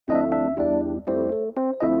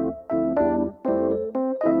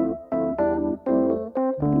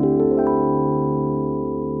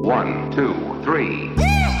One, two, three.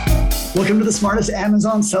 Welcome to the Smartest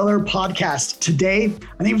Amazon Seller Podcast. Today,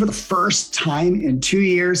 I think for the first time in 2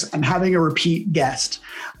 years, I'm having a repeat guest.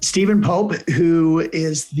 Stephen Pope, who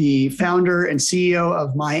is the founder and CEO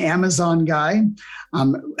of My Amazon Guy,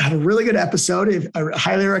 had a really good episode. I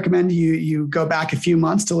highly recommend you go back a few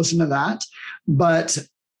months to listen to that. But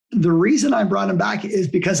the reason I brought him back is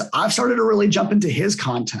because I've started to really jump into his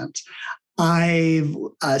content. I've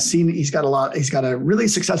seen he's got a really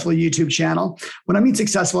successful YouTube channel. When I mean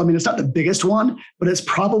successful, I mean, it's not the biggest one, but it's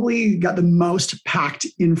probably got the most packed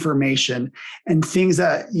information and things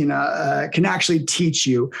that, can actually teach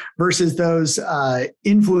you versus those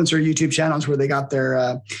influencer YouTube channels where they got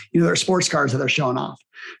their sports cars that they're showing off.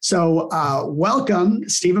 So welcome,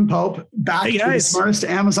 Stephen Pope, back to the Smartest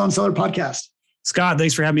Amazon Seller Podcast. Scott,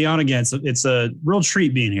 thanks for having me on again. So it's a real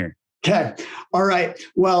treat being here. Okay. All right.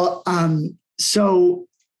 Well, so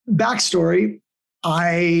backstory,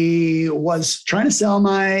 I was trying to sell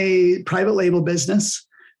my private label business,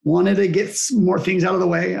 wanted to get more things out of the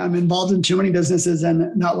way. I'm involved in too many businesses,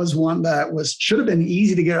 and that was one that should have been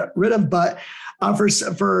easy to get rid of. But after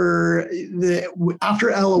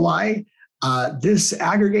LOI, this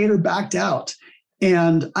aggregator backed out,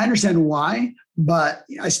 and I understand why. But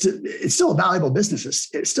it's still a valuable business.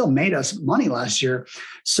 It still made us money last year.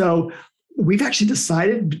 So we've actually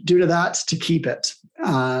decided due to that to keep it.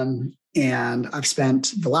 And I've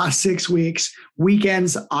spent the last 6 weeks,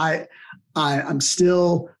 weekends, I'm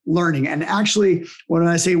still learning. And actually, when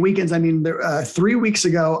I say weekends, I mean 3 weeks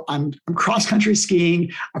ago, I'm cross-country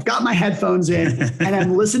skiing. I've got my headphones in and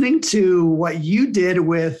I'm listening to what you did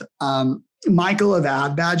with Michael of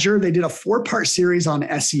Ad Badger. They did a 4-part series on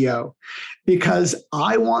SEO because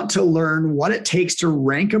I want to learn what it takes to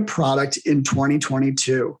rank a product in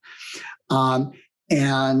 2022.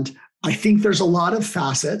 And I think there's a lot of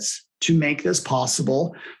facets to make this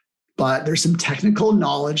possible, but there's some technical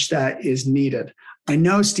knowledge that is needed. I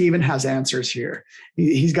know Stephen has answers here.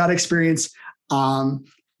 He's got experience, and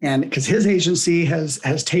because his agency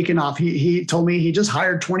has taken off. He told me he just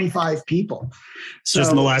hired 25 people. So, just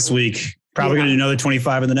in the last week. Probably going to do another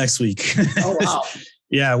 25 in the next week. Oh, wow.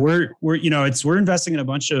 Yeah, we're investing in a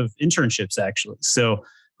bunch of internships actually. So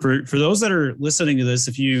for those that are listening to this,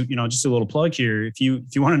 if you just a little plug here, if you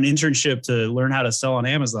want an internship to learn how to sell on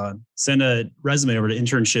Amazon, send a resume over to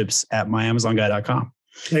internships@myamazonguy.com.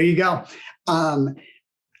 There you go. I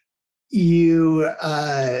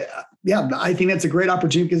think that's a great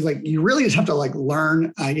opportunity because you really just have to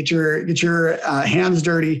learn, get your hands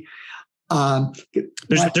dirty.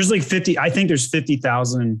 There's like 50. I think there's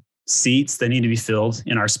 50,000 seats that need to be filled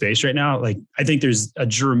in our space right now. I think there's a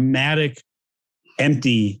dramatic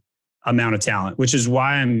empty amount of talent, which is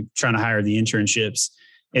why I'm trying to hire the internships.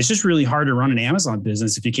 It's just really hard to run an Amazon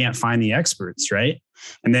business if you can't find the experts, right?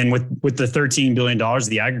 And then with the $13 billion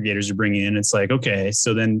the aggregators are bringing in, it's like, okay,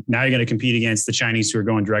 so then now you're going to compete against the Chinese who are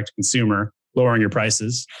going direct to consumer, lowering your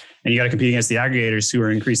prices. And you got to compete against the aggregators who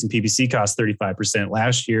are increasing PPC costs 35%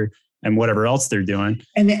 last year and whatever else they're doing.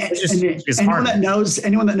 And anyone that knows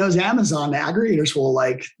Amazon, the aggregators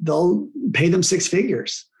they'll pay them 6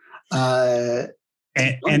 figures. And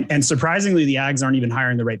surprisingly, the ags aren't even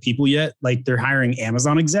hiring the right people yet. They're hiring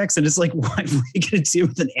Amazon execs, and it's like, what are we going to do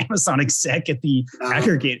with an Amazon exec at the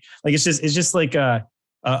aggregate? It's just like a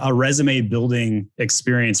resume building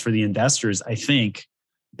experience for the investors, I think.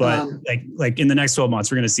 But in the next 12 months,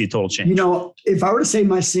 we're going to see a total change. If I were to say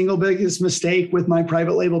my single biggest mistake with my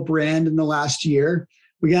private label brand in the last year,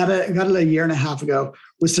 we got it a year and a half ago,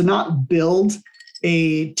 was to not build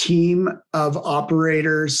a team of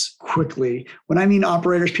operators quickly. When I mean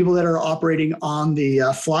operators, people that are operating on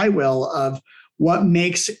the flywheel of what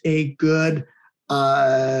makes a good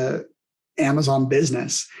Amazon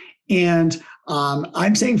business. And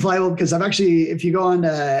I'm saying flywheel because if you go on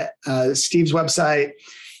Steve's website,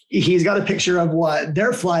 he's got a picture of what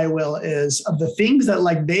their flywheel is, of the things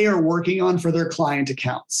that they are working on for their client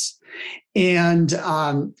accounts. And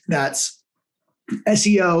that's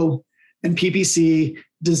SEO and PPC,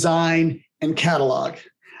 design and catalog.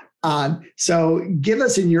 So give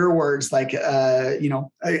us in your words, I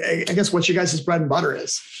guess what your guys' bread and butter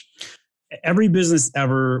is. Every business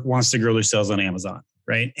ever wants to grow their sales on Amazon,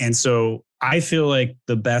 right? And so I feel like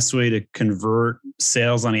the best way to convert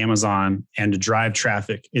sales on Amazon and to drive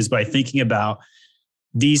traffic is by thinking about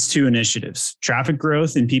these 2 initiatives: traffic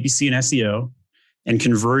growth in PPC and SEO, and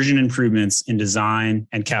conversion improvements in design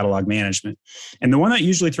and catalog management. And the one that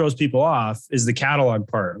usually throws people off is the catalog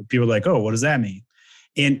part. People are like, oh, what does that mean?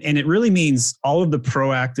 And it really means all of the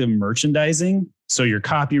proactive merchandising. So you're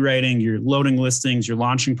copywriting, you're loading listings, you're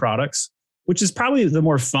launching products. which is probably the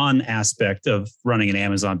more fun aspect of running an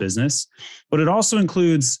Amazon business, but it also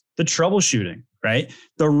includes the troubleshooting, right?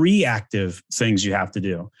 The reactive things you have to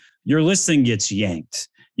do. Your listing gets yanked.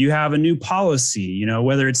 You have a new policy,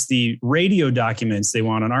 whether it's the radio documents they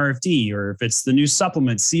want on RFD, or if it's the new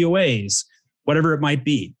supplement, COAs, whatever it might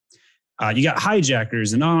be. You got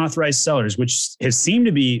hijackers and unauthorized sellers, which have seemed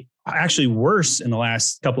to be actually worse in the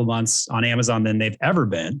last couple of months on Amazon than they've ever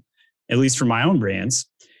been, at least for my own brands.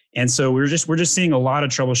 And so we're just seeing a lot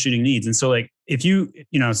of troubleshooting needs. And so like, if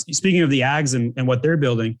speaking of the ags and what they're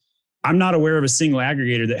building, I'm not aware of a single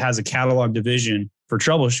aggregator that has a catalog division for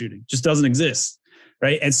troubleshooting. Just doesn't exist.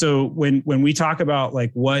 Right. And so when we talk about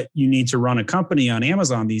like what you need to run a company on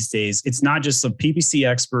Amazon these days, it's not just a PPC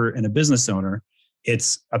expert and a business owner.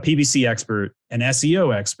 It's a PPC expert, an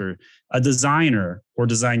SEO expert, a designer or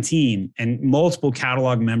design team, and multiple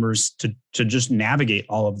catalog members to just navigate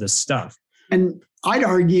all of this stuff. And I'd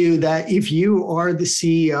argue that if you are the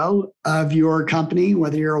CEO of your company,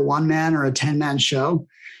 whether you're a one-man or a 10-man show,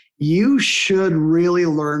 you should really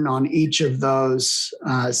learn on each of those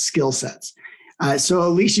skill sets. So at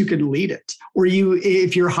least you can lead it. Or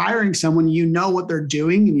if you're hiring someone, you know what they're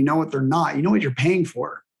doing and you know what they're not. You know what you're paying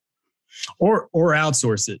for. Or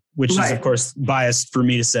outsource it, which is of course biased for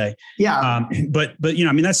me to say. Yeah. But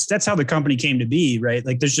that's how the company came to be, right?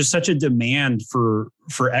 Like there's just such a demand for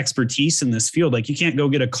expertise in this field. Like you can't go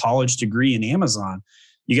get a college degree in Amazon.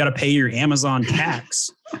 You got to pay your Amazon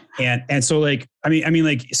tax. And so like, I mean,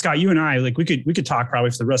 like Scott, you and I, like we could talk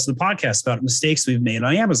probably for the rest of the podcast about mistakes we've made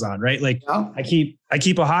on Amazon, right? Like I keep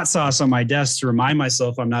a hot sauce on my desk to remind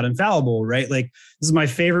myself I'm not infallible, right? Like this is my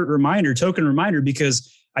favorite token reminder,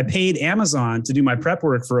 because I paid Amazon to do my prep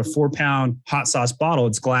work for a 4-pound hot sauce bottle.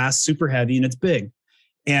 It's glass, super heavy, and it's big.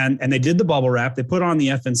 And they did the bubble wrap. They put on the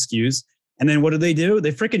FN SKUs. And then what did they do?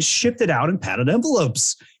 They freaking shipped it out in padded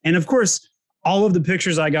envelopes. And of course, all of the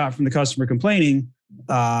pictures I got from the customer complaining,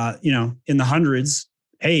 in the hundreds,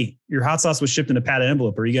 hey, your hot sauce was shipped in a padded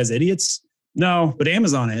envelope. Are you guys idiots? No, but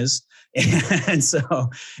Amazon is. And so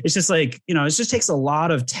it's just like, it just takes a lot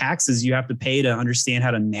of taxes you have to pay to understand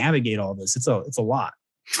how to navigate all this. It's a lot.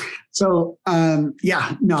 So,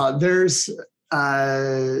 there's,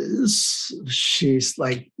 she's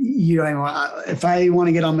like, if I want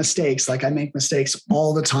to get on mistakes, like I make mistakes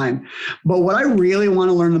all the time. But what I really want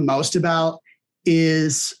to learn the most about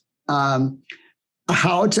is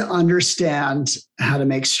how to understand how to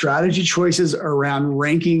make strategy choices around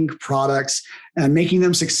ranking products and making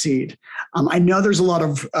them succeed. I know there's a lot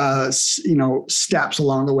of, steps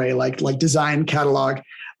along the way, like design, catalog,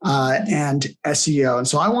 and SEO. And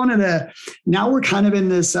so I wanted to, now we're kind of in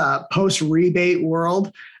this post-rebate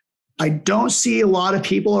world. I don't see a lot of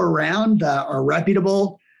people around that are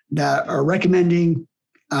reputable, that are recommending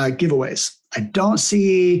giveaways. I don't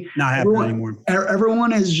see not happening anymore.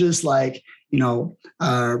 Everyone is just like,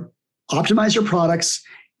 optimize your products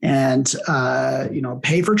and,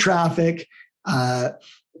 pay for traffic.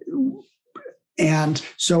 And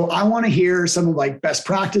so I want to hear some of like best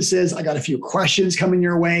practices. I got a few questions coming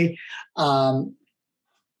your way. I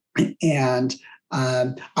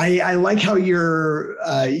like how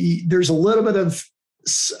there's a little bit of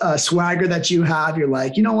swagger that you have. You're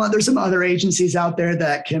like, you know what, there's some other agencies out there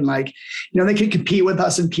that can they can compete with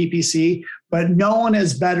us in PPC, but no one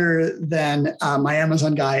is better than my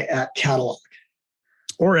Amazon guy at catalog.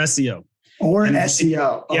 Or SEO. Or an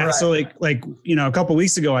SEO. Yeah. Right. So like, a couple of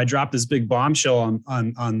weeks ago, I dropped this big bombshell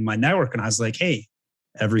on my network, and I was like, hey,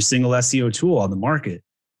 every single SEO tool on the market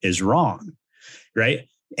is wrong. Right.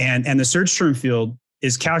 And the search term field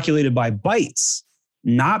is calculated by bytes,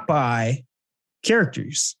 not by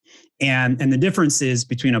characters. And the difference is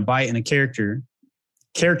between a byte and a character.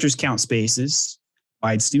 Characters count spaces,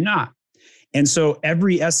 bytes do not. And so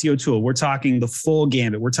every SEO tool, we're talking the full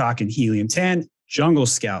gambit. We're talking Helium 10, Jungle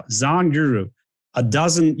Scout, ZonGuru, a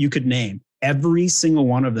dozen you could name. Every single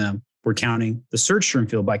one of them, we're counting the search term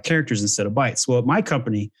field by characters instead of bytes. Well, at my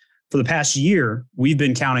company, for the past year, we've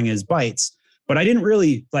been counting as bytes, but I didn't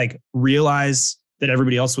really realize that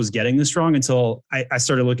everybody else was getting this wrong until I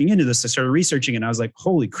started looking into this. I started researching it, and I was like,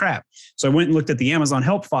 holy crap. So I went and looked at the Amazon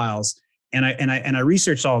help files, and I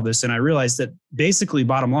researched all of this, and I realized that basically,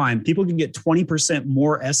 bottom line, people can get 20%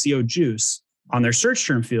 more SEO juice on their search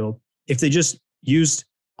term field if they just used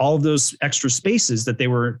all of those extra spaces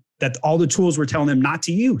that all the tools were telling them not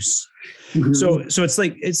to use. Mm-hmm. So it's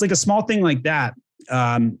like a small thing like that.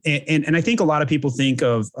 And I think a lot of people think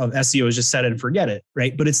of SEO as just set it and forget it,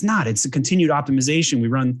 right? But it's not. It's a continued optimization. We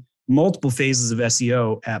run multiple phases of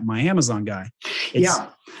SEO at my Amazon guy.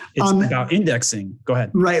 It's about indexing. Go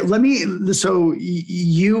ahead. Right. So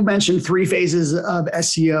you mentioned 3 phases of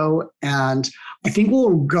SEO, and I think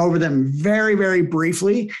we'll go over them very, very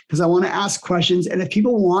briefly because I want to ask questions. And if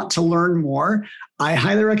people want to learn more, I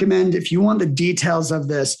highly recommend, if you want the details of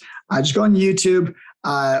this, just go on YouTube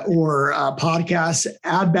or podcasts,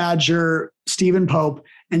 Ad Badger, Stephen Pope,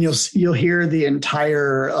 and you'll hear the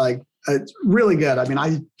entire, it's really good. I mean,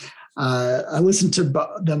 I listened to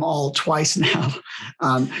them all twice now.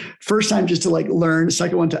 First time just to learn,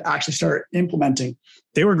 second one to actually start implementing.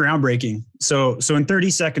 They were groundbreaking. So in 30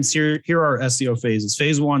 seconds, here are SEO phases.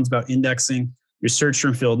 Phase 1 is about indexing your search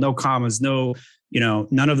term field, no commas, none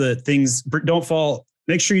of the things,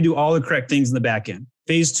 make sure you do all the correct things in the back end.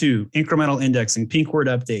 Phase 2, incremental indexing, pink word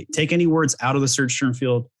update, take any words out of the search term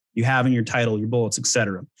field you have in your title, your bullets,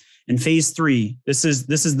 etc. And phase 3, this is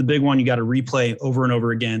the big one you got to replay over and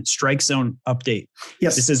over again, strike zone update.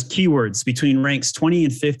 Yes. This is keywords between ranks 20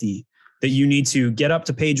 and 50 that you need to get up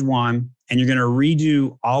to page 1, and you're going to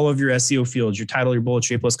redo all of your SEO fields, your title, your bullets,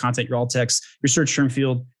 your A+ content, your alt text, your search term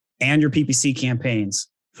field, and your PPC campaigns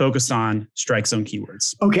focused on strike zone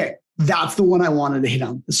keywords. Okay. That's the one I wanted to hit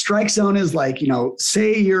on. The strike zone is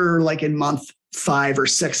say you're in month 5 or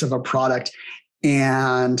 6 of a product,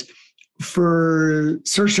 and for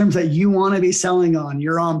search terms that you want to be selling on,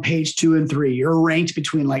 you're on page 2 and 3, you're ranked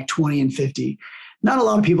between 20 and 50. Not a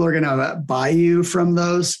lot of people are going to buy you from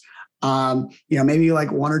those, maybe 1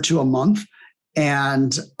 or 2 a month.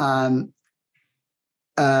 And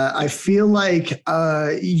I feel like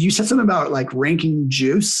you said something about ranking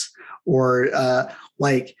juice or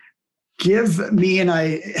give me, and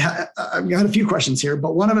I've got a few questions here,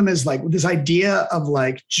 but one of them is this idea of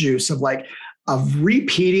juice, of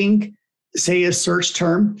repeating, say, a search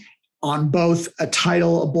term on both a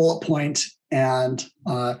title, a bullet point, and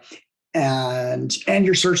your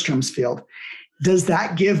search terms field. Does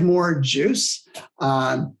that give more juice?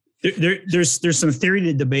 There's some theory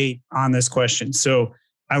to debate on this question. So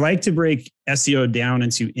I like to break SEO down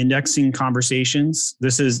into indexing conversations.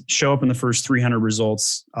 This is show up in the first 300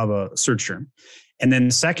 results of a search term. And then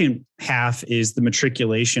the second half is the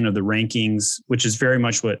matriculation of the rankings, which is very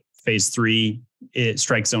much what phase 3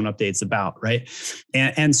 strike zone updates about, right?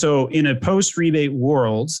 And so in a post-rebate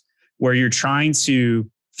world where you're trying to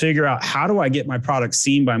figure out how do I get my product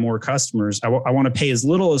seen by more customers, I want to pay as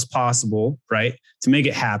little as possible, right, to make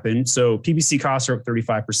it happen. So PPC costs are up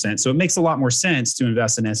 35%. So it makes a lot more sense to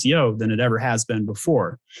invest in SEO than it ever has been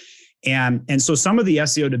before. And so some of the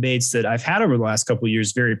SEO debates that I've had over the last couple of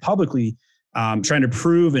years very publicly, trying to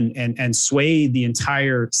prove and sway the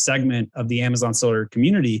entire segment of the Amazon seller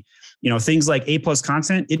community, things like A+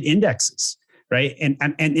 content, it indexes, right? And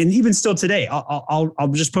even still today,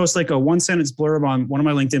 I'll just post a 1-sentence blurb on one of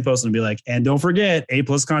my LinkedIn posts and be like, and don't forget A+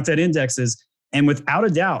 content indexes. And without a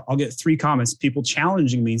doubt, I'll get 3 comments, people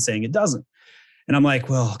challenging me and saying it doesn't. And I'm like,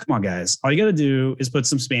 well, come on, guys. All you got to do is put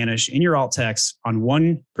some Spanish in your alt text on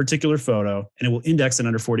one particular photo, and it will index in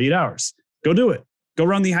under 48 hours. Go do it. Go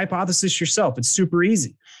run the hypothesis yourself. It's super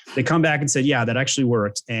easy. They come back and said, yeah, that actually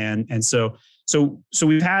worked. And so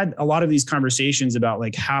we've had a lot of these conversations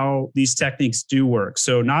about how these techniques do work.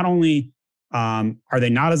 So not only are they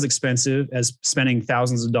not as expensive as spending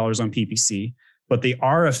thousands of dollars on PPC, but they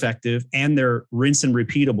are effective and they're rinse and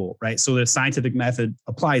repeatable, right? So the scientific method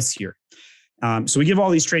applies here. So we give all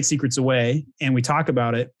these trade secrets away and we talk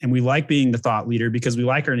about it, and we like being the thought leader because we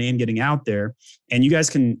like our name getting out there, and you guys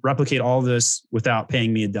can replicate all of this without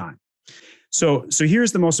paying me a dime. So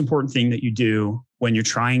here's the most important thing that you do when you're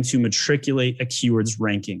trying to matriculate a keyword's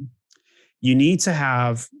ranking. You need to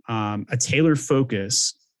have a tailored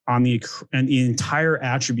focus on the entire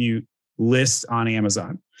attribute list on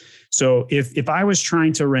Amazon. So if I was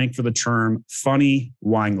trying to rank for the term funny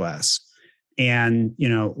wine glass, and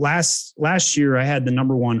last year I had the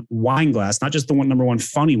number 1 wine glass, not just the number 1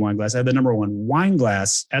 funny wine glass. I had the number 1 wine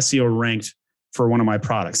glass SEO ranked for one of my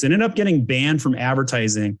products. It ended up getting banned from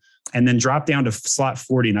advertising and then dropped down to slot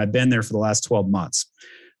 40. And I've been there for the last 12 months.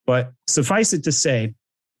 But suffice it to say,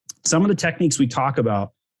 some of the techniques we talk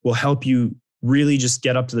about will help you really just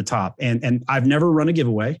get up to the top. And I've never run a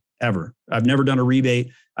giveaway ever. I've never done a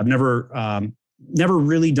rebate. I've never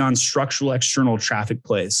really done structural external traffic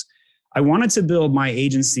plays. I wanted to build my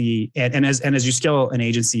agency, and as you scale an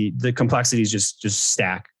agency, the complexities just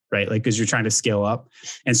stack, right? Because you're trying to scale up.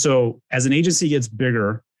 And so as an agency gets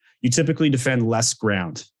bigger, you typically defend less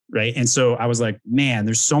ground, right? And so I was like, man,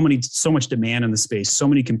 there's so much demand in the space, so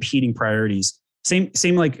many competing priorities. Same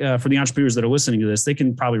for the entrepreneurs that are listening to this, they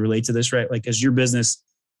can probably relate to this, right? As your business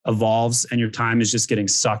evolves and your time is just getting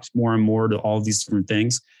sucked more and more to all of these different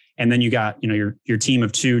things, And then you got, your team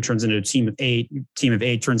of 2 turns into a team of 8, team of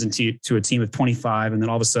 8 turns into a team of 25. And then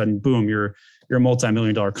all of a sudden, boom, you're a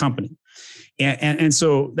multi-million-dollar company. And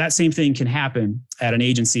so that same thing can happen at an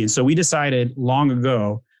agency. And so we decided long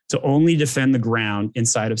ago to only defend the ground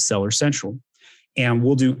inside of Seller Central. And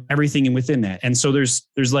we'll do everything within that. And so there's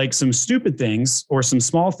like some stupid things or some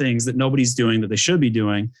small things that nobody's doing that they should be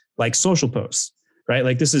doing, like social posts, right?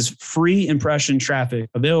 Like this is free impression traffic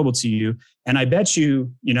available to you. And I bet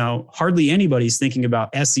you, hardly anybody's thinking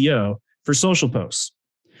about SEO for social posts.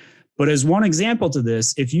 But as one example to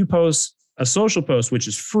this, if you post a social post, which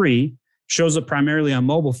is free, shows up primarily on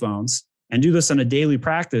mobile phones, and do this on a daily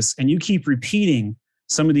practice, and you keep repeating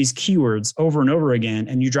some of these keywords over and over again,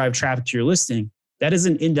 and you drive traffic to your listing, that is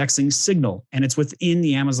an indexing signal, and it's within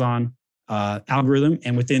the Amazon algorithm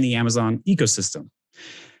and within the Amazon ecosystem.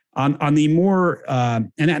 On the more,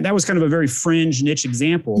 and that was kind of a very fringe niche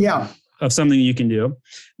example of something you can do.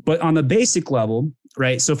 But on the basic level,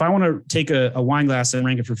 right? So if I want to take a wine glass and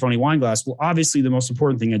rank it for Phony Wine Glass, well, obviously the most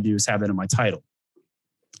important thing I do is have that in my title.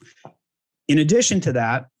 In addition to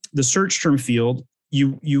that, the search term field,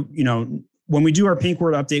 when we do our pink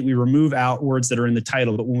word update, we remove out words that are in the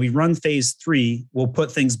title. But when we run phase 3, we'll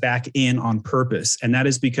put things back in on purpose. And that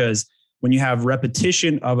is because when you have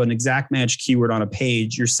repetition of an exact match keyword on a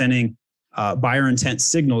page, you're sending buyer intent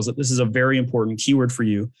signals that this is a very important keyword for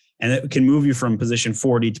you. And it can move you from position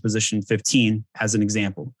 40 to position 15 as an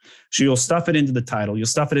example. So you'll stuff it into the title. You'll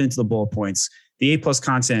stuff it into the bullet points. The A+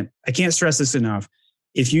 content, I can't stress this enough.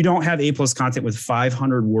 If you don't have A+ content with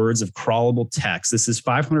 500 words of crawlable text, this is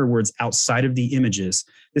 500 words outside of the images.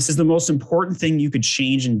 This is the most important thing you could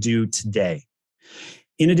change and do today.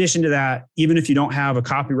 In addition to that, even if you don't have a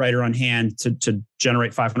copywriter on hand to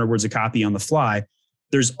generate 500 words of copy on the fly,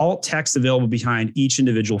 there's alt text available behind each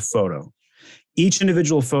individual photo. Each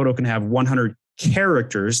individual photo can have 100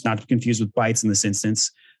 characters, not to confuse with bytes in this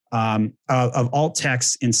instance, of alt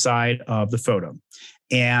text inside of the photo.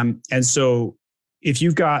 And so if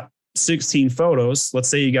you've got 16 photos, let's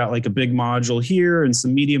say you got like a big module here and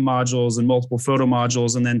some medium modules and multiple photo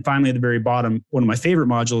modules. And then finally at the very bottom, one of my favorite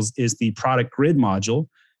modules is the product grid module.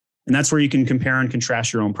 And that's where you can compare and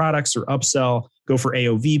contrast your own products or upsell, go for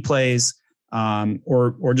AOV plays,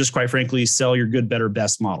 or just quite frankly, sell your good, better,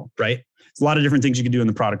 best model, right? There's a lot of different things you can do in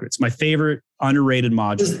the product grid. It's my favorite underrated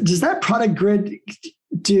module. Does that product grid,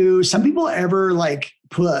 do some people ever like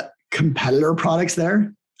put competitor products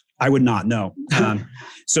there? I would not know.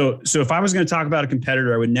 So if I was going to talk about a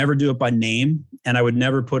competitor, I would never do it by name, and I would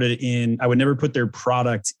never put it in. I would never put their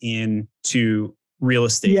product into real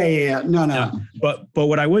estate. Yeah. No. But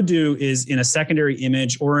what I would do is in a secondary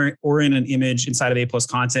image or in an image inside of A+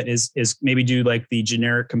 content is maybe do like the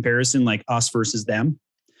generic comparison, like us versus them,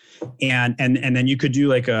 and then you could do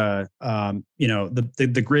like a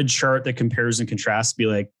the grid chart that compares and contrasts. Be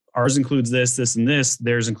like, ours includes this, and this.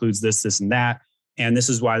 Theirs includes this, and that. And this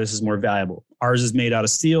is why this is more valuable. Ours is made out of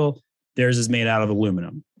steel. Theirs is made out of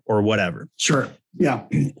aluminum or whatever. Sure. Yeah.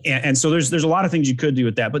 And so there's a lot of things you could do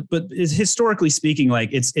with that. But historically speaking, like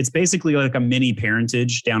it's basically like a mini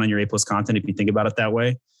parentage down on your A+ content if you think about it that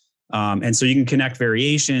way. And so you can connect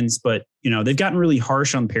variations, but they've gotten really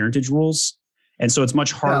harsh on parentage rules. And so it's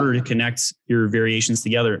much harder to connect your variations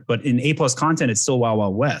together. But in A+ content, it's still Wild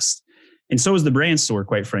Wild West. And so is the brand store,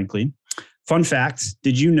 quite frankly. Fun fact,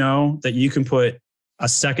 did you know that you can put a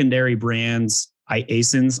secondary brand's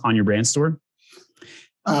ASINs on your brand store?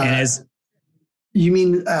 You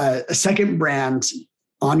mean a second brand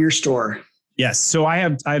on your store? Yes. So I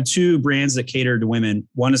have 2 brands that cater to women.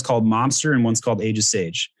 One is called Momster and one's called Age of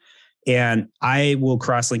Sage. And I will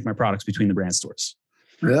cross-link my products between the brand stores.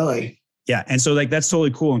 Really? Yeah. And so like that's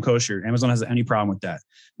totally cool and kosher. Amazon has any problem with that.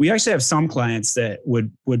 We actually have some clients that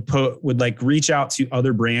would like reach out to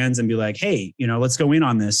other brands and be like, hey, let's go in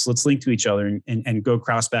on this. Let's link to each other and go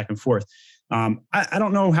cross back and forth. I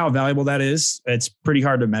don't know how valuable that is. It's pretty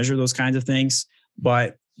hard to measure those kinds of things.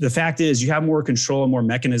 But the fact is you have more control and more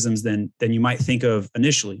mechanisms than you might think of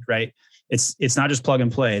initially, right? It's not just plug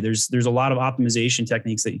and play. There's a lot of optimization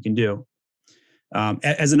techniques that you can do.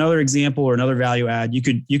 As another example or another value add, you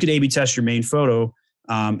could A/B test your main photo,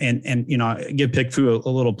 and give PickFu a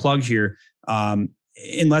little plug here.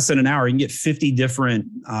 In less than an hour, you can get 50 different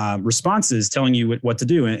responses telling you what to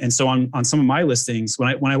do. And so on some of my listings,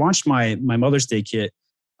 when I launched my Mother's Day kit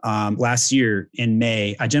last year in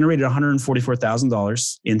May, I generated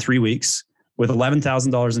 $144,000 in 3 weeks with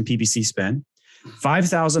 $11,000 in PPC spend.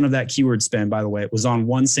 5,000 of that keyword spend, by the way, was on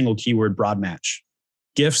one single keyword broad match: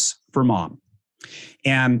 gifts for mom.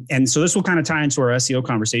 And so this will kind of tie into our SEO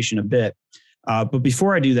conversation a bit. But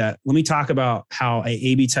before I do that, let me talk about how I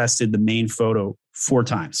A/B tested the main photo 4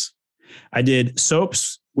 times. I did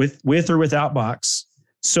soaps with or without box,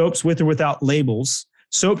 soaps with or without labels,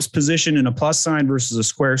 soaps positioned in a plus sign versus a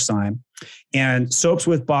square sign, and soaps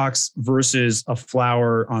with box versus a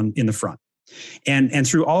flower in the front. And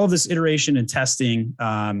through all of this iteration and testing,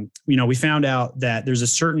 we found out that there's a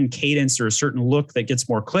certain cadence or a certain look that gets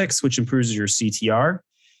more clicks, which improves your CTR.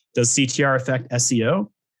 Does CTR affect SEO?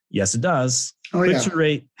 Yes, it does. Click-through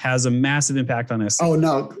rate has a massive impact on SEO. Oh,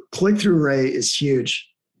 no. Click-through rate is huge.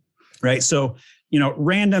 Right. So,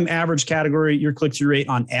 random average category, your click-through rate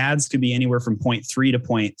on ads could be anywhere from 0.3 to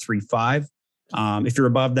 0.35. If you're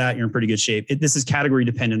above that, you're in pretty good shape. This is category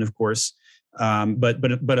dependent, of course. But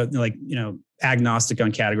agnostic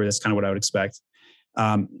on category, that's kind of what I would expect.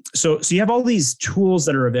 So you have all these tools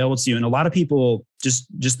that are available to you. And a lot of people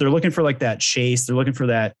just they're looking for like that chase. They're looking for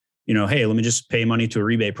that, hey, let me just pay money to a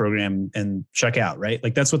rebate program and check out, right?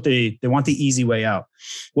 Like that's what they want, the easy way out.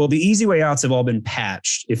 Well, the easy way outs have all been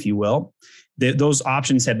patched, if you will. Those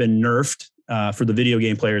options have been nerfed for the video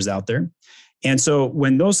game players out there. And so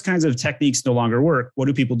when those kinds of techniques no longer work, what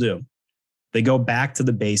do people do? They go back to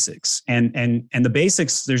the basics, and the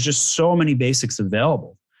basics. There's just so many basics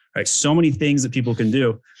available, right? So many things that people can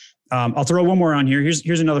do. I'll throw one more on here.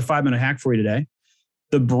 Here's another 5-minute hack for you today.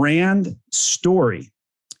 The brand story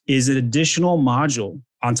is an additional module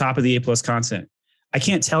on top of the A+ content. I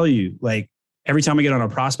can't tell you, like every time I get on a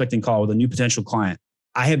prospecting call with a new potential client,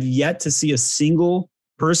 I have yet to see a single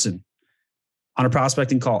person on a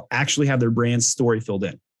prospecting call actually have their brand story filled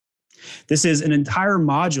in. This is an entire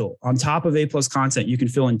module on top of A+ content you can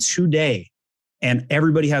fill in today, and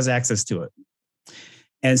everybody has access to it.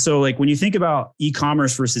 And so like when you think about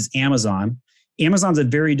e-commerce versus Amazon's a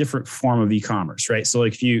very different form of e-commerce, right? So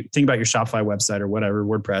like if you think about your Shopify website or whatever,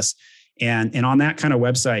 WordPress, and on that kind of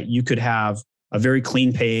website, you could have a very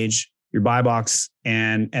clean page, your buy box,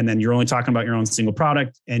 and then you're only talking about your own single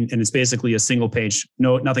product, and it's basically a single page,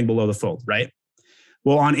 nothing below the fold, right?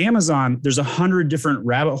 Well, on Amazon, there's 100 different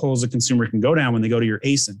rabbit holes a consumer can go down when they go to your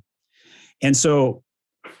ASIN. And so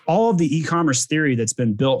all of the e-commerce theory that's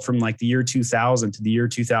been built from like the year 2000 to the year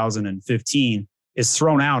 2015 is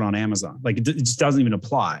thrown out on Amazon. Like it just doesn't even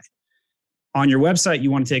apply. On your website, you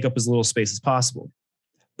want to take up as little space as possible.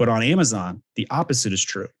 But on Amazon, the opposite is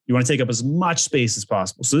true. You want to take up as much space as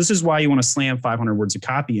possible. So this is why you want to slam 500 words of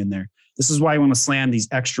copy in there. This is why you want to slam these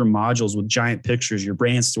extra modules with giant pictures, your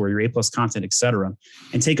brand story, your A+ content, et cetera,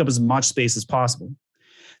 and take up as much space as possible.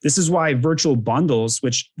 This is why virtual bundles,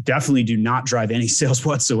 which definitely do not drive any sales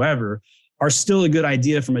whatsoever, are still a good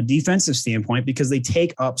idea from a defensive standpoint because they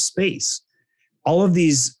take up space. All of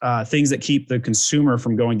these things that keep the consumer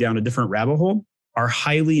from going down a different rabbit hole are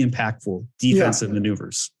highly impactful defensive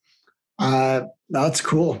maneuvers. That's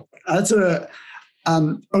cool. That's okay.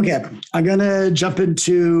 I'm going to jump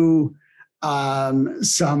into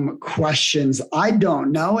some questions. I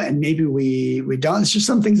don't know, and maybe we don't. It's just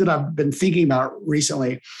some things that I've been thinking about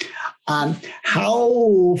recently.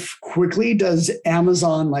 How quickly does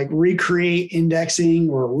Amazon like recreate indexing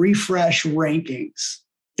or refresh rankings?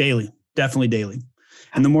 Daily, definitely daily.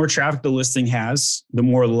 And the more traffic the listing has, the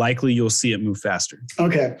more likely you'll see it move faster.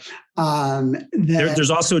 Okay.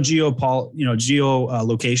 There's also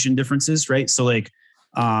geolocation differences, right? So like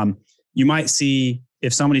you might see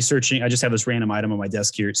if somebody's searching, I just have this random item on my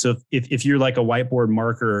desk here. So if you're like a whiteboard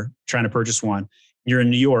marker trying to purchase one, you're in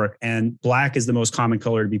New York and black is the most common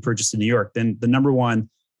color to be purchased in New York, then the number one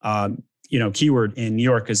keyword in New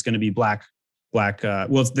York is going to be black.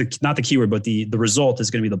 It's not the keyword, but the result is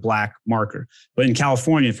going to be the black marker. But in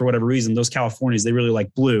California, for whatever reason, those Californians, they really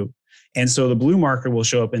like blue. And so the blue marker will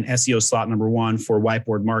show up in SEO slot number 1 for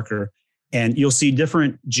whiteboard marker. And you'll see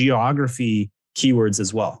different geography keywords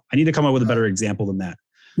as well. I need to come up with a better example than that.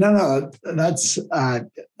 No, that's, I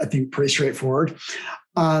think, pretty straightforward.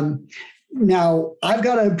 Now, I've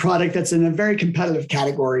got a product that's in a very competitive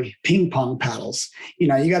category, ping pong paddles. You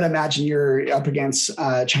got to imagine you're up against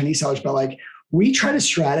Chinese sellers, but like, we tried a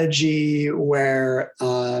strategy where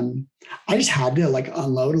I just had to like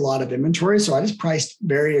unload a lot of inventory. So I just priced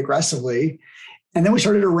very aggressively. And then we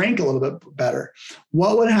started to rank a little bit better.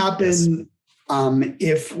 What would happen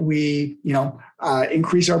if we,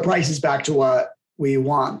 increase our prices back to what we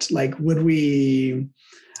want? Like, would we...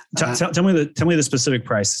 Tell me the specific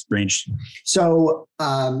price range. So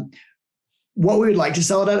what we would like to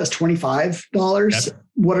sell it at is $25. Yep.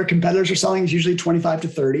 What our competitors are selling is usually $25 to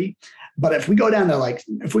 $30. But if we go down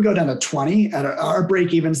to 20, at our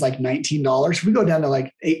break even is like $19. If we go down to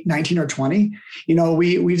like 19 or 20,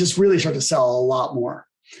 we just really start to sell a lot more.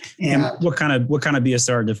 And what kind of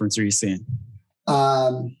BSR difference are you seeing?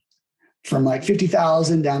 From like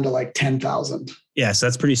 50,000 down to like 10,000. Yes,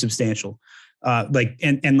 that's pretty substantial.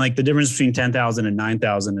 And like the difference between 10,000 and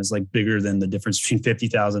 9,000 is like bigger than the difference between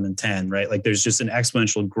 50,000 and 10, right? Like there's just an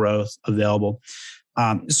exponential growth available.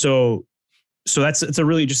 So it's a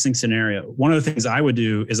really interesting scenario. One of the things I would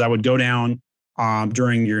do is I would go down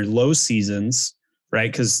during your low seasons,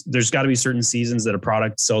 right? Because there's got to be certain seasons that a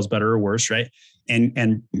product sells better or worse, right?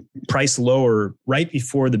 And price lower right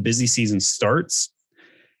before the busy season starts,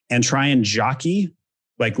 and try and jockey,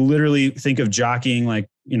 like literally think of jockeying like,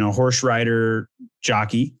 horse rider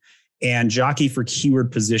jockey, and jockey for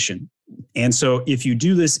keyword position. And so if you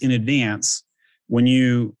do this in advance, when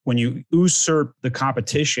you usurp the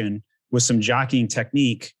competition with some jockeying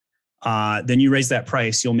technique, then you raise that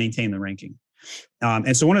price, you'll maintain the ranking.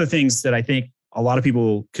 And so one of the things that I think a lot of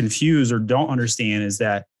people confuse or don't understand is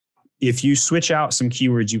that if you switch out some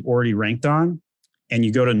keywords you've already ranked on and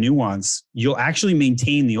you go to new ones, you'll actually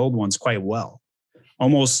maintain the old ones quite well,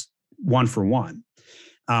 almost one for one.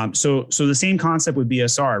 So the same concept with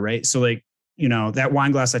BSR, right? So like, that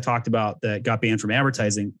wine glass I talked about that got banned from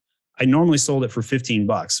advertising, I normally sold it for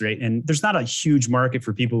 $15, right? And there's not a huge market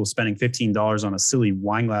for people spending $15 on a silly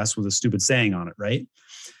wine glass with a stupid saying on it, right?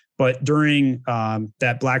 But during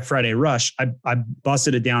that Black Friday rush, I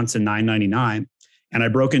busted it down to $9.99, and I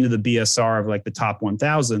broke into the BSR of like the top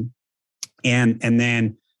 1,000. And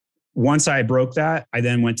then once I broke that, I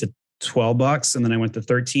then went to $12, and then I went to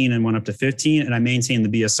 13 and went up to 15, and I maintained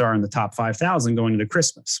the BSR in the top 5,000 going into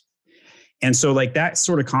Christmas. And so like that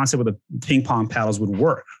sort of concept with the ping pong paddles would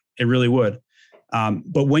work. It really would.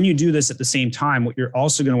 But when you do this at the same time, what you're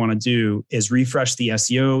also going to want to do is refresh the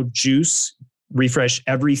SEO juice, refresh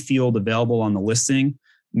every field available on the listing,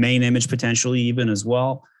 main image potentially even as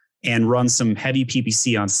well, and run some heavy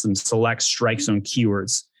PPC on some select strike zone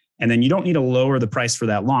keywords. And then you don't need to lower the price for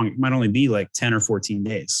that long. It might only be like 10 or 14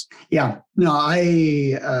 days. Yeah. No,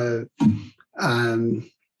 already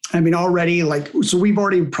so we've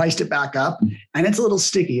already priced it back up, and it's a little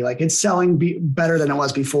sticky. Like it's selling better than it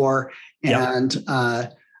was before. And,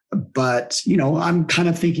 yep. But I'm kind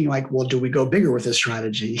of thinking like, well, do we go bigger with this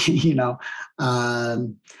strategy?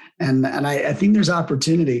 And I think there's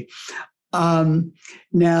opportunity.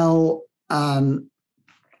 Now,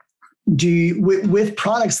 do you, with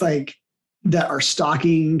products like that are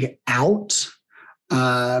stocking out?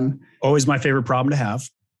 Always my favorite problem to have.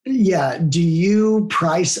 Yeah. Do you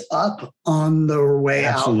price up on the way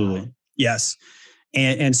out? Absolutely. Yes.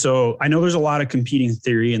 And so I know there's a lot of competing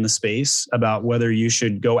theory in the space about whether you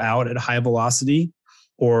should go out at high velocity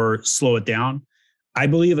or slow it down. I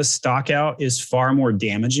believe a stock out is far more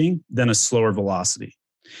damaging than a slower velocity.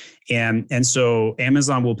 And so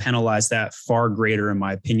Amazon will penalize that far greater, in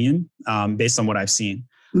my opinion, based on what I've seen.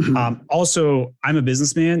 Mm-hmm. Also, I'm a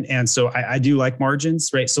businessman, and so I do like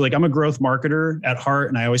margins, right? So like I'm a growth marketer at heart,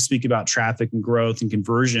 and I always speak about traffic and growth and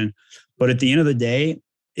conversion. But at the end of the day,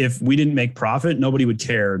 if we didn't make profit, nobody would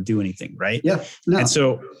care or do anything, right? Yeah. No. And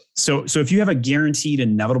so if you have a guaranteed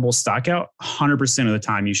inevitable stock out, 100% of the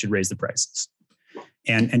time you should raise the prices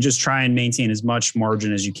and just try and maintain as much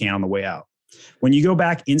margin as you can on the way out. When you go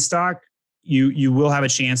back in stock, you will have a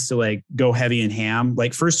chance to like go heavy and ham.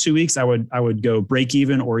 Like first 2 weeks, I would go break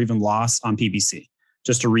even or even loss on PPC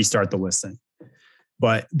just to restart the listing.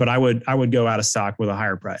 But I would go out of stock with a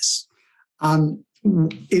higher price.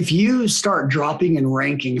 If you start dropping in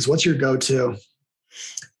rankings, what's your go-to?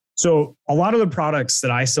 So a lot of the products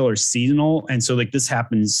that I sell are seasonal, and so like this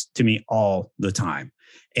happens to me all the time.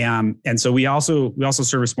 And so we also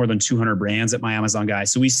service more than 200 brands at My Amazon Guy.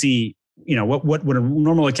 So we see, what a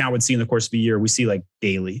normal account would see in the course of a year, we see like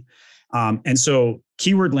daily. And so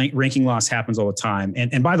keyword ranking loss happens all the time.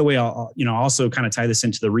 And by the way, I'll also kind of tie this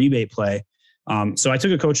into the rebate play. So I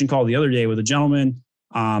took a coaching call the other day with a gentleman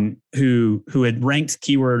who had ranked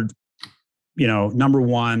keyword, number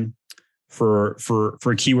one for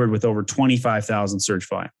a keyword with over 25,000 search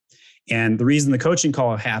volume. And the reason the coaching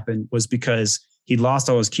call happened was because he'd lost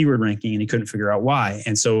all his keyword ranking and he couldn't figure out why.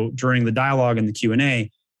 And so during the dialogue and the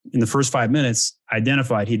Q&A, in the first 5 minutes,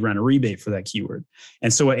 identified he'd run a rebate for that keyword.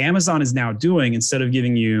 And so what Amazon is now doing, instead of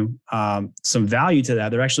giving you some value to that,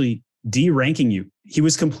 they're actually de-ranking you. He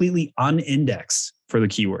was completely unindexed for the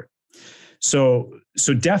keyword. So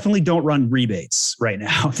definitely don't run rebates right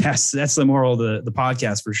now. That's the moral of the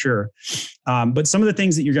podcast for sure. But some of the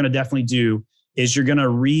things that you're going to definitely do is you're going to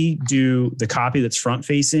redo the copy that's front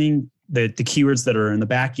facing, the keywords that are in the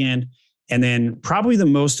back end. And then probably the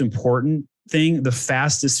most important thing, the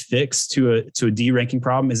fastest fix to a de-ranking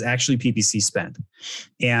problem is actually PPC spend.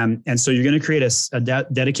 And so you're going to create a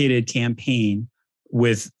dedicated campaign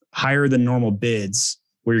with higher than normal bids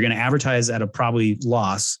where you're going to advertise at a probably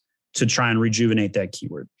loss to try and rejuvenate that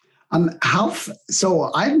keyword.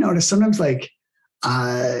 So I've noticed sometimes like,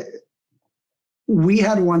 we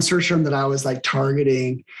had one search term that I was like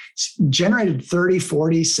targeting, generated 30,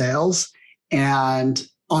 40 sales and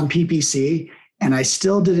on PPC, and I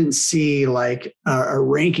still didn't see like a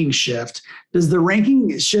ranking shift. Does the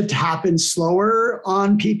ranking shift happen slower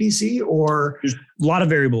on PPC or? There's a lot of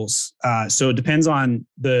variables. So it depends on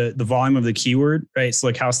the volume of the keyword, right? So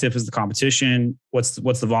like how stiff is the competition? What's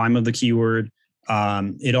the volume of the keyword?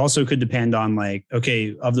 It also could depend on like,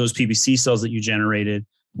 okay, of those PPC sales that you generated,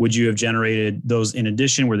 would you have generated those in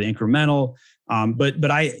addition? Were they incremental?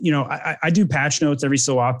 But I do patch notes every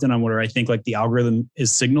so often on where I think like the algorithm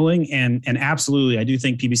is signaling, and absolutely, I do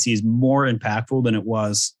think PPC is more impactful than it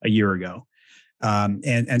was a year ago.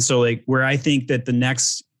 And so like where I think that the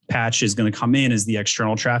next patch is going to come in is the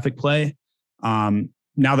external traffic play. Now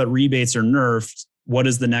that rebates are nerfed, what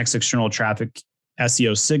is the next external traffic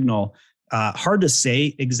SEO signal? Hard to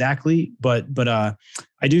say exactly, but I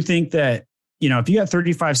do think that, if you got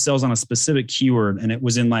 35 sales on a specific keyword and it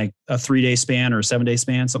was in like a 3-day span or a 7-day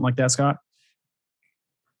span, something like that, Scott.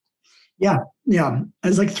 Yeah.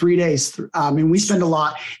 It's like 3 days. We spend a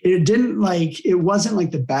lot. It wasn't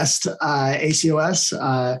like the best ACOS.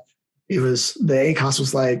 The ACOS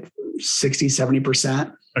was like 60,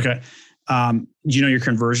 70%. Okay. Do you know your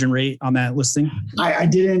conversion rate on that listing? I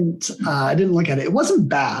didn't look at it. It wasn't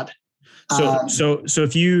bad. So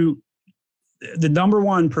if the number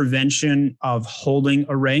one prevention of holding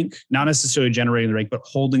a rank, not necessarily generating the rank, but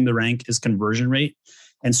holding the rank, is conversion rate.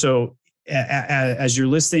 And so as you're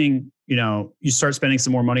listing, you start spending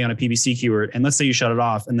some more money on a PPC keyword, and let's say you shut it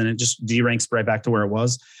off and then it just deranks right back to where it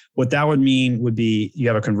was. What that would mean would be you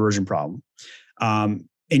have a conversion problem. In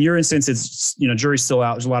your instance, it's, jury's still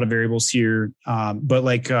out. There's a lot of variables here. But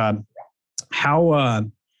like how,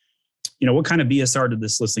 what kind of BSR did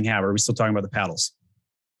this listing have? Are we still talking about the paddles?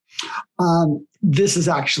 This is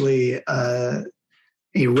actually a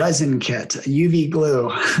resin kit, a UV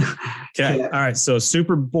glue. Okay. All right. So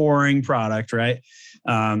super boring product, right?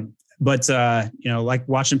 But like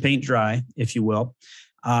watching paint dry, if you will.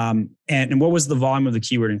 And what was the volume of the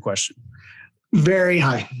keyword in question? Very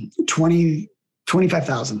high,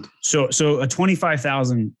 25,000. So a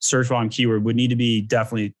 25,000 search volume keyword would need to be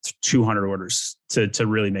definitely 200 orders to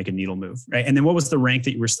really make a needle move, right? And then what was the rank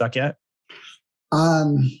that you were stuck at?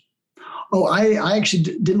 I actually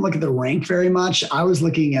didn't look at the rank very much. I was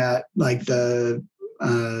looking at like the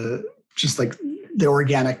just like the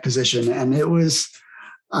organic position, and it was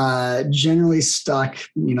generally stuck,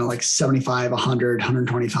 like 75, 100,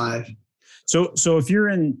 125. So if you're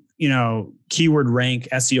in, keyword rank,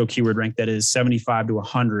 SEO keyword rank that is 75 to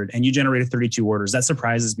 100, and you generated 32 orders, that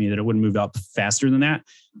surprises me that it wouldn't move up faster than that.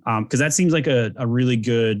 Because that seems like a really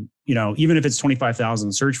good, even if it's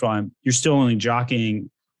 25,000 search volume, you're still only jockeying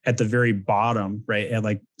at the very bottom, right? At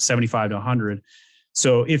like 75 to 100.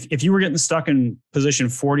 So if you were getting stuck in position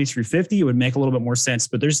 40 through 50, it would make a little bit more sense,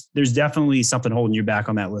 but there's definitely something holding you back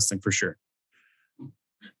on that listing for sure.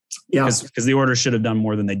 Yeah. Because the order should have done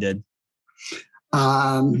more than they did.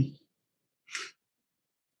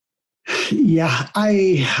 Yeah,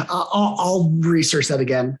 I'll research that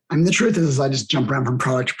again. The truth is I just jump around from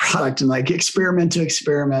product to product and like experiment to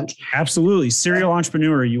experiment. Absolutely. Serial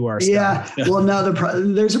entrepreneur you are, Scott. Yeah. Well, no,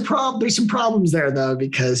 there's some problems there though,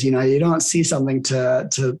 because, you don't see something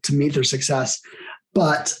to meet their success.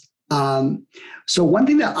 But, so one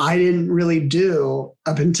thing that I didn't really do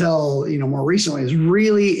up until, more recently is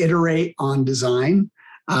really iterate on design,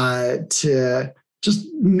 to just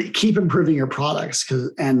keep improving your products.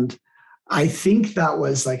 And I think that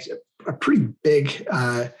was like a pretty big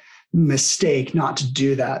mistake not to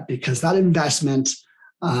do that, because that investment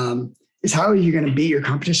is how you're going to beat your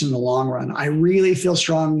competition in the long run. I really feel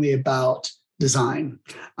strongly about design,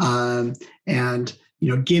 and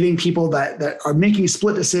giving people that are making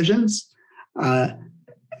split decisions and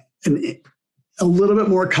a little bit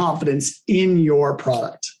more confidence in your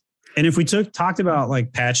product. And if we talked about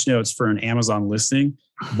like patch notes for an Amazon listing,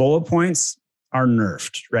 bullet points are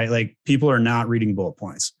nerfed, right? Like people are not reading bullet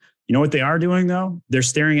points. You know what they are doing though? They're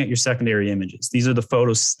staring at your secondary images. These are the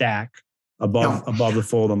photos stack above the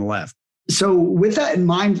fold on the left. So with that in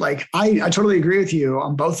mind, like I totally agree with you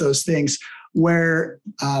on both those things, where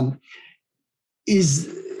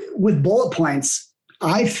is with bullet points,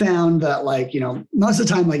 I found that like, most of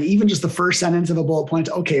the time, like even just the first sentence of a bullet point,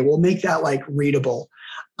 okay, we'll make that like readable.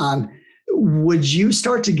 Would you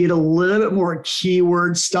start to get a little bit more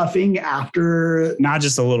keyword stuffing after? Not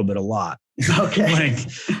just a little bit, a lot. Okay.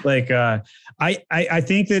 I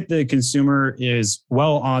think that the consumer is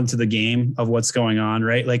well onto the game of what's going on,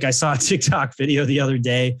 right? Like I saw a TikTok video the other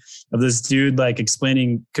day of this dude like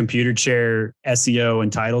explaining computer chair SEO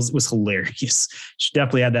and titles. It was hilarious. Should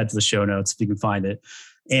definitely add that to the show notes if you can find it.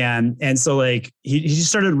 And so like he just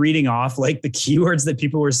started reading off like the keywords that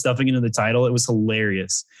people were stuffing into the title. It was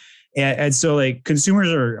hilarious. And so like consumers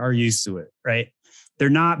are used to it, right? They're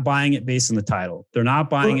not buying it based on the title. They're not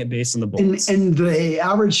buying it based on the bullets. And the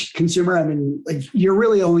average consumer, I mean, like you're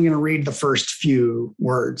really only going to read the first few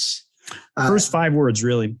words. First 5 words,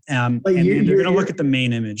 really. And they're going to look at the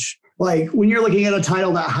main image. Like when you're looking at a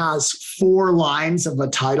title that has 4 lines of a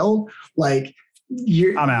title, like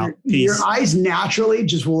I'm out. Peace. Your eyes naturally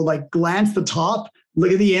just will like glance the top,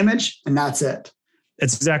 look at the image, and that's it.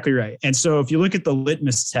 That's exactly right. And so if you look at the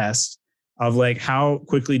litmus test of like how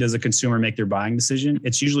quickly does a consumer make their buying decision,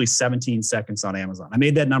 it's usually 17 seconds on Amazon. I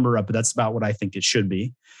made that number up, but that's about what I think it should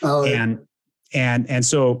be. Oh, and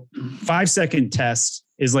so 5-second test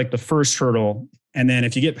is like the first hurdle. And then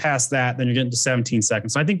if you get past that, then you're getting to 17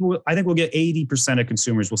 seconds. So I think we'll get 80% of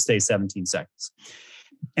consumers will stay 17 seconds.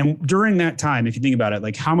 And during that time, if you think about it,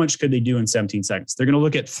 like how much could they do in 17 seconds? They're going to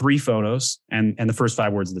look at 3 photos and the first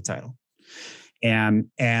 5 words of the title. And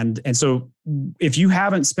so if you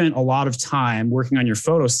haven't spent a lot of time working on your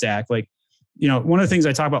photo stack, like, you know, one of the things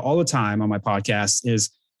I talk about all the time on my podcast is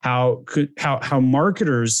how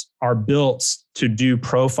marketers are built to do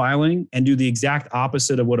profiling and do the exact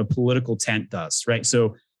opposite of what a political tent does, right?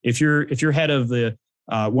 So if you're head of the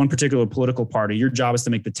one particular political party, your job is to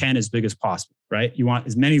make the tent as big as possible, right? You want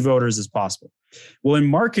as many voters as possible. Well, in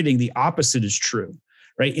marketing, the opposite is true,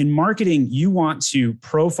 right? In marketing, you want to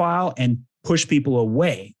profile and push people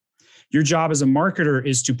away. Your job as a marketer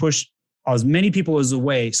is to push as many people as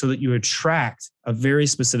away so that you attract a very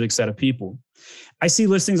specific set of people. I see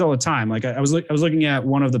listings all the time. Like I was looking at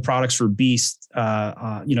one of the products for Beast,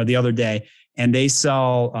 the other day, and they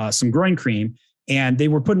sell some groin cream, and they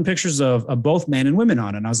were putting pictures of both men and women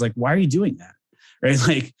on it. And I was like, why are you doing that?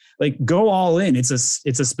 Right? Like go all in. It's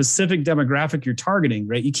a specific demographic you're targeting,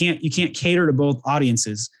 right? You can't cater to both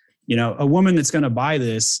audiences. You know, a woman that's going to buy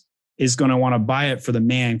this is going to want to buy it for the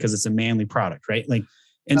man because it's a manly product, right? Like,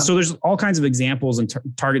 and so there's all kinds of examples and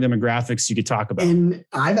target demographics you could talk about. And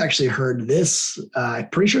I've actually heard this, I'm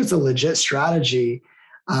pretty sure it's a legit strategy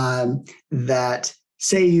that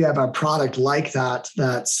say you have a product like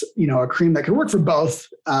that's, you know, a cream that could work for both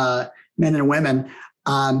men and women,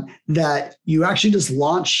 that you actually just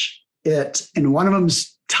launch it and one of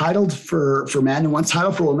them's titled for men and one's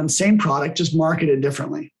titled for women, same product, just marketed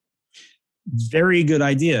differently. Very good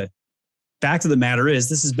idea. Fact of the matter is,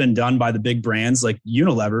 this has been done by the big brands like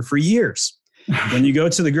Unilever for years. When you go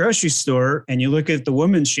to the grocery store and you look at the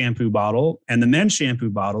women's shampoo bottle and the men's shampoo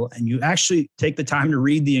bottle, and you actually take the time to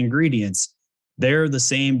read the ingredients, they're the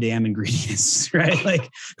same damn ingredients, right? Like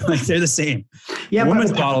they're the same. Yeah, the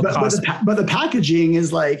women's bottle costs. But the packaging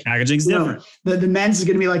is like packaging's different. The men's is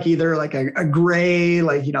going to be like either like a gray,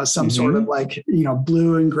 like, you know, some sort of like, you know,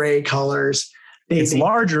 blue and gray colors. It's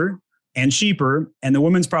larger and cheaper, and the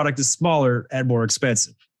women's product is smaller and more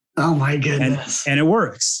expensive. Oh my goodness! And it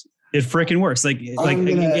works. It freaking works.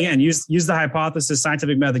 Again, use the hypothesis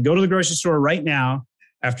scientific method. Go to the grocery store right now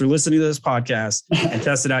after listening to this podcast and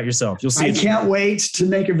test it out yourself. You'll see. I can't wait to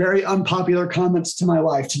make a very unpopular comments to my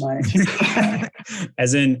wife tonight.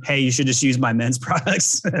 As in, hey, you should just use my men's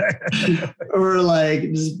products. Or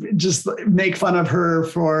like just make fun of her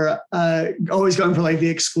for always going for like the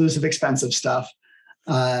exclusive, expensive stuff.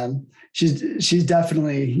 She's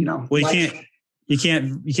definitely, you know. Well, you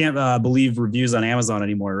can't believe reviews on Amazon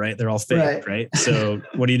anymore, right? They're all fake, right? So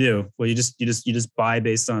what do? Well, you just buy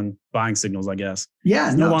based on buying signals, I guess. Yeah,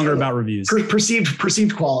 it's no longer about reviews.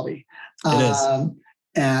 Perceived quality. It is.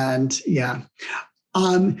 And yeah.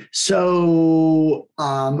 So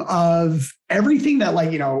of everything that,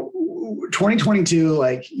 like, you know, 2022,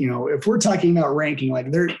 like, you know, if we're talking about ranking, like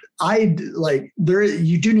you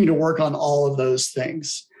do need to work on all of those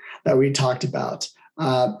things that we talked about,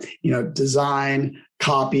 you know, design,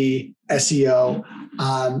 copy, SEO.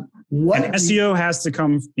 SEO has to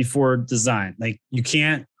come before design. Like you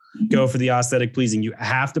can't go for the aesthetic pleasing. You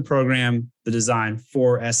have to program the design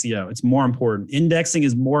for SEO. It's more important. Indexing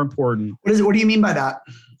is more important. What do you mean by that?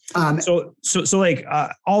 So like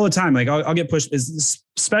all the time, like I'll get pushed. Is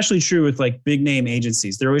especially true with like big name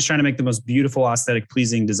agencies. They're always trying to make the most beautiful, aesthetic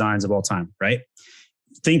pleasing designs of all time, right?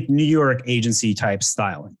 Think New York agency type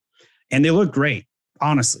styling. And they look great,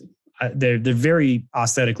 honestly. They're very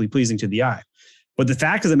aesthetically pleasing to the eye. But the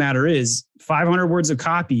fact of the matter is 500 words of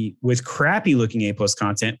copy with crappy looking A+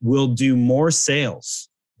 content will do more sales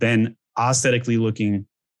than aesthetically looking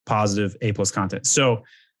positive A+ content. So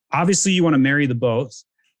obviously you want to marry the both,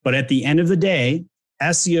 but at the end of the day,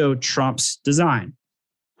 SEO trumps design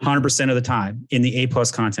 100% of the time in the A+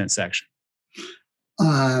 content section.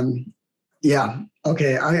 Yeah.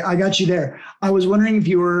 Okay. I got you there. I was wondering if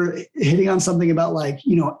you were hitting on something about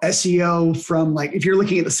SEO from if you're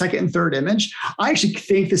looking at the second and third image. I actually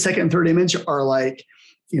think the second and third image are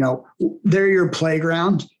they're your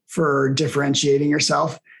playground for differentiating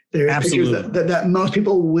yourself. They're Absolutely. pictures that most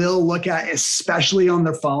people will look at, especially on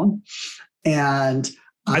their phone. And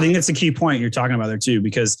I think that's a key point you're talking about there too,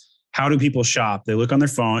 because how do people shop? They look on their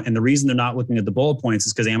phone, and the reason they're not looking at the bullet points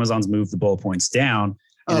is because Amazon's moved the bullet points down.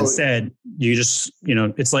 And instead, you just,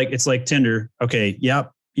 it's like Tinder. Okay.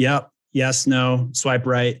 Yep. Yes, no, swipe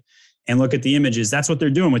right, and look at the images. That's what they're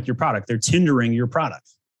doing with your product. They're Tindering your product.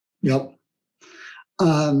 Yep.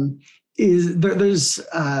 There's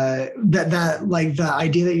the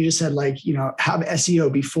idea that you just said, have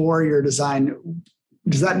SEO before your design.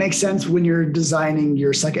 Does that make sense when you're designing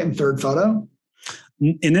your second and third photo?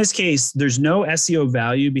 In this case, there's no SEO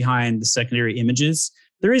value behind the secondary images.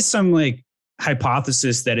 There is some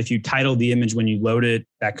hypothesis that if you title the image when you load it,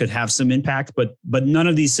 that could have some impact, but none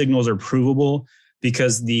of these signals are provable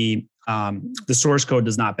because the source code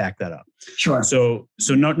does not back that up. Sure. So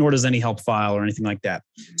nor does any help file or anything like that.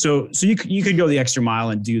 So you could go the extra mile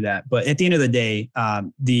and do that. But at the end of the day,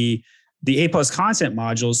 the A+ content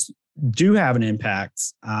modules do have an impact.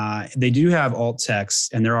 They do have alt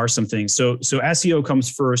text, and there are some things. So SEO comes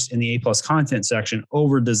first in the A+ content section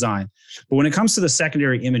over design. But when it comes to the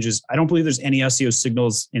secondary images, I don't believe there's any SEO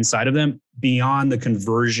signals inside of them beyond the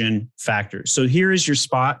conversion factors. So here is your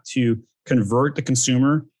spot to convert the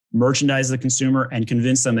consumer, merchandise the consumer, and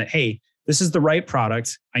convince them that, hey, this is the right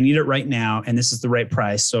product. I need it right now, and this is the right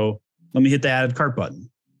price. So let me hit the added cart button.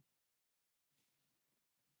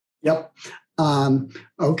 Yep.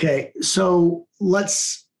 Okay. So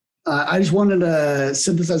I just wanted to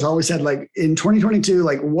synthesize all we said, in 2022,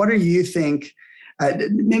 what do you think,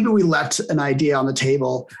 maybe we left an idea on the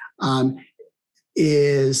table,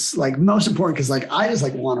 is most important? Cause I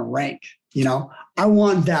just want to rank, I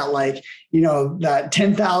want that, that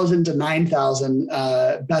 10,000 to 9,000,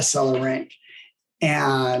 bestseller rank.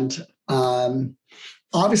 And,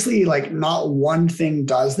 obviously, not one thing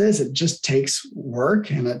does this. It just takes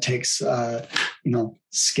work, and it takes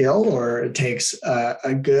skill, or it takes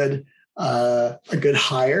a good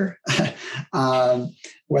hire,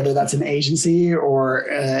 whether that's an agency or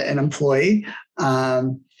an employee.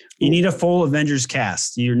 You need a full Avengers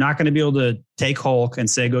cast. You're not going to be able to take Hulk and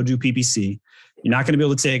say go do PPC. You're not going to be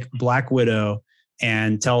able to take Black Widow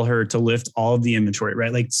and tell her to lift all of the inventory,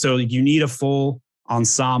 right? So you need a full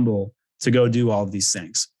ensemble to go do all of these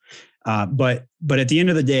things. But at the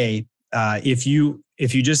end of the day, if you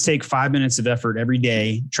just take 5 minutes of effort every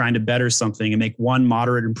day trying to better something and make one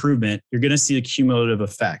moderate improvement, you're going to see a cumulative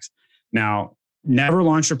effect. Now, never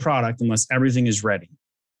launch a product unless everything is ready.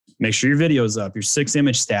 Make sure your video is up, your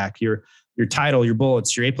 6-image stack, your title, your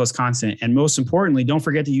bullets, your A+ content. And most importantly, don't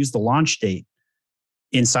forget to use the launch date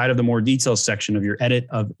inside of the more detailed section of your edit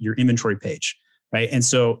of your inventory page. Right. And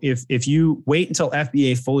so if you wait until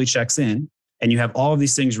FBA fully checks in and you have all of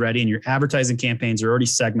these things ready and your advertising campaigns are already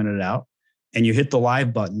segmented out and you hit the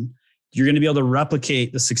live button, you're going to be able to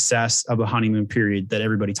replicate the success of the honeymoon period that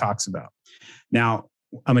everybody talks about. Now,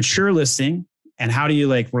 a mature listing, and how do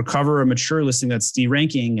you recover a mature listing that's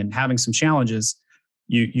deranking and having some challenges?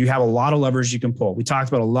 You have a lot of levers you can pull. We talked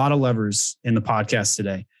about a lot of levers in the podcast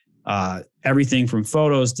today. Everything from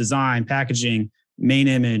photos, design, packaging, main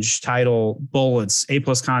image, title, bullets, A+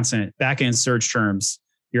 content, back-end search terms,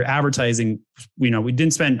 your advertising. We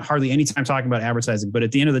didn't spend hardly any time talking about advertising, but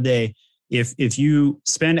at the end of the day, if you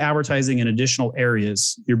spend advertising in additional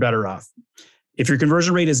areas, you're better off. If your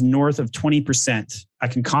conversion rate is north of 20%, I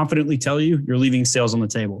can confidently tell you, you're leaving sales on the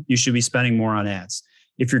table. You should be spending more on ads.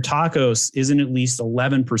 If your tacos isn't at least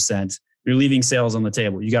 11%, you're leaving sales on the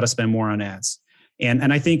table. You got to spend more on ads.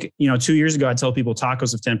 And I think, 2 years ago, I'd tell people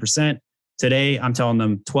tacos of 10%. Today, I'm telling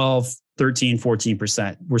them 12, 13,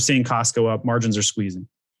 14%. We're seeing costs go up. Margins are squeezing,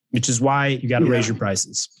 which is why you got to raise your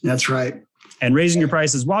prices. That's right. And raising your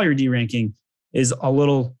prices while you're deranking is a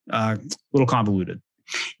little convoluted.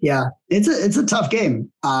 Yeah, it's a tough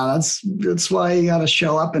game. That's why you got to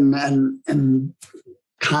show up and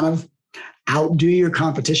kind of outdo your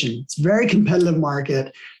competition. It's a very competitive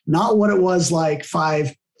market. Not what it was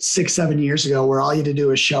 5, 6, 7 years ago, where all you had to do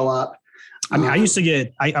is show up. I mean, I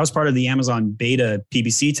was part of the Amazon beta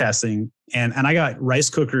PPC testing, and I got rice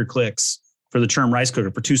cooker clicks for the term rice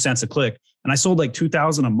cooker for 2 cents a click. And I sold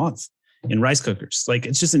 2,000 a month in rice cookers.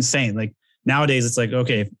 It's just insane. Nowadays, it's like,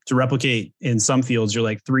 okay, to replicate in some fields, you're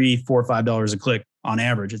like $3, $4, $5 a click on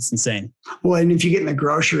average. It's insane. Well, and if you get in the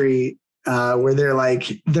grocery where they're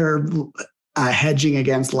hedging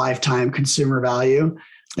against lifetime consumer value,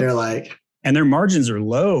 they're like, and their margins are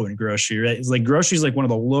low in grocery, right? It's like grocery is like one of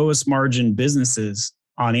the lowest margin businesses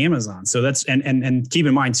on Amazon. So that's, and keep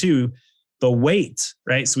in mind too, the weight,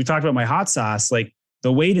 right? So we talked about my hot sauce, like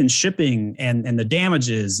the weight in shipping and the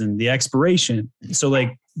damages and the expiration. So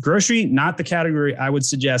like grocery, not the category I would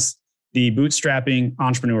suggest the bootstrapping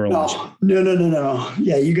entrepreneurial. No.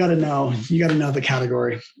 Yeah, you got to know the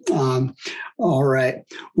category. All right.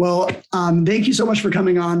 Well, thank you so much for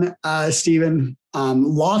coming on, Stephen.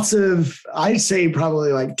 Lots of, I'd say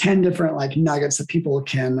probably like 10 different like nuggets that people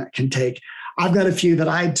can take. I've got a few that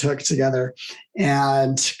I took together,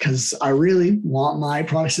 and because I really want my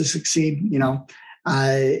products to succeed,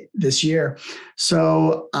 this year.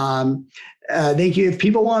 So thank you. If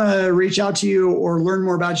people want to reach out to you or learn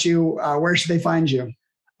more about you, where should they find you?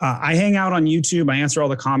 I hang out on YouTube. I answer all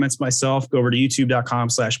the comments myself. Go over to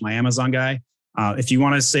youtube.com/myamazonguy. If you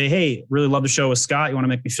want to say, hey, really love the show with Scott, you want to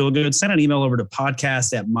make me feel good, send an email over to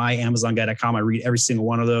podcast@myamazonguy.com. I read every single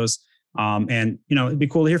one of those. And it'd be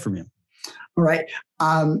cool to hear from you. All right.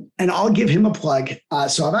 And I'll give him a plug.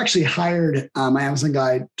 So I've actually hired my Amazon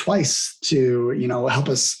guy twice to, help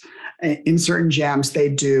us in certain jams. They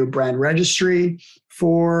do brand registry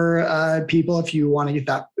for people if you want to get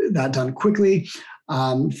that done quickly.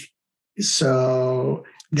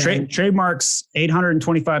 Trademarks,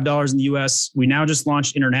 $825 in the US. We now just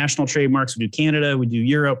launched international trademarks. We do Canada, we do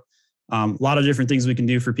Europe, a lot of different things we can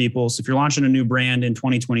do for people. So if you're launching a new brand in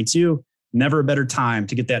 2022, never a better time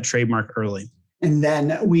to get that trademark early. And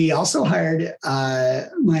then we also hired my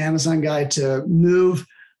Amazon guy to move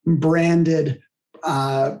branded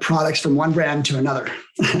products from one brand to another.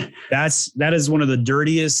 That is one of the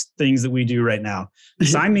dirtiest things that we do right now.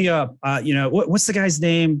 Sign me up. What's the guy's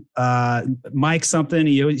name? Mike something.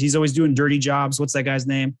 He's always doing dirty jobs. What's that guy's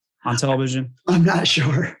name on television? I'm not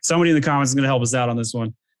sure. Somebody in the comments is going to help us out on this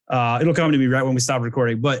one. It'll come to me right when we stop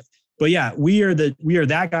recording. But yeah, we are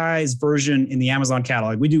that guy's version in the Amazon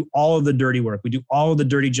catalog. We do all of the dirty work. We do all of the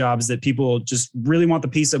dirty jobs that people just really want the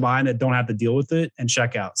peace of mind that don't have to deal with it and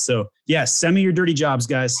check out. So yes, send me your dirty jobs,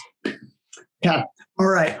 guys. Yeah. All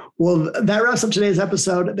right. Well, that wraps up today's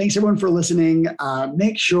episode. Thanks everyone for listening.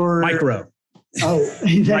 Make sure. Micro. Oh,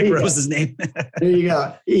 Micro was his name. There you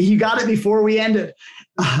go. You got it before we ended.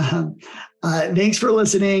 Thanks for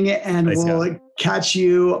listening, and we'll catch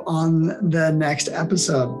you on the next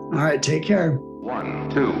episode. All right. Take care. 1,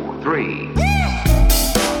 2, 3.